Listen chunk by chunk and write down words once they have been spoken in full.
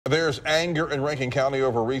There's anger in Rankin County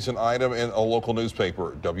over a recent item in a local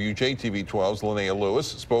newspaper. WJTV 12's Linnea Lewis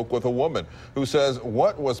spoke with a woman who says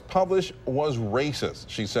what was published was racist.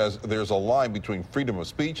 She says there's a line between freedom of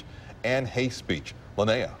speech and hate speech.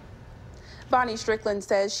 Linnea. Bonnie Strickland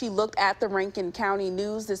says she looked at the Rankin County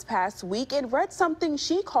news this past week and read something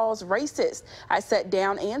she calls racist. I sat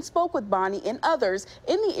down and spoke with Bonnie and others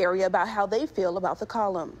in the area about how they feel about the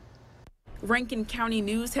column. Rankin County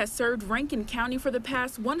News has served Rankin County for the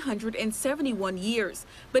past 171 years,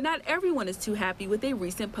 but not everyone is too happy with a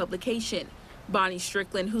recent publication. Bonnie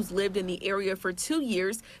Strickland, who's lived in the area for 2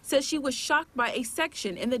 years, says she was shocked by a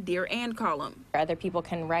section in the Dear Ann column. Other people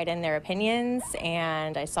can write in their opinions,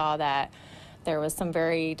 and I saw that there was some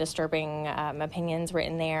very disturbing opinions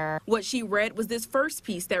written there. What she read was this first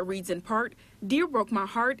piece that reads in part, "Dear broke my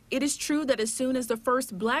heart. It is true that as soon as the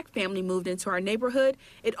first black family moved into our neighborhood,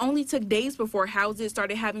 it only took days before houses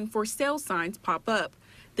started having for sale signs pop up."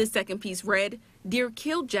 The second piece read, "Dear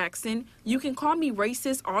killed Jackson. You can call me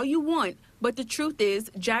racist all you want, but the truth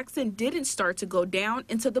is Jackson didn't start to go down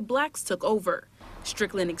until the blacks took over."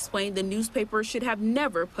 Strickland explained the newspaper should have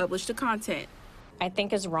never published the content. I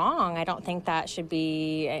think is wrong. I don't think that should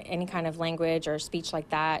be any kind of language or speech like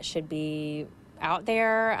that should be out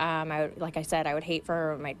there. Like I said, I would hate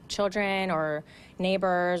for my children or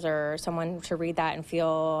neighbors or someone to read that and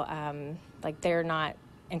feel like they're not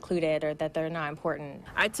included or that they're not important.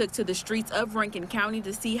 I took to the streets of Rankin County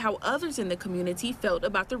to see how others in the community felt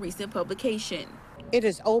about the recent publication. It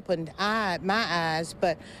has opened my eyes,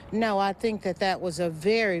 but no, I think that was a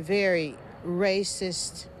very, very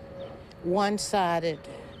racist, one-sided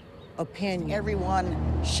opinion.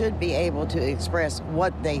 Everyone should be able to express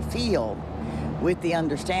what they feel with the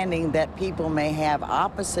understanding that people may have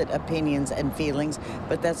opposite opinions and feelings,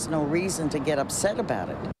 but that's no reason to get upset about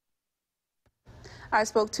it. I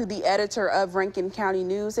spoke to the editor of Rankin County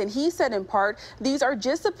News, and he said in part, these are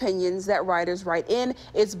just opinions that writers write in.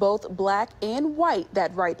 It's both black and white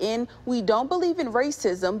that write in. We don't believe in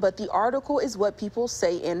racism, but the article is what people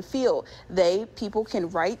say and feel. People can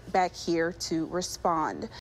write back here to respond.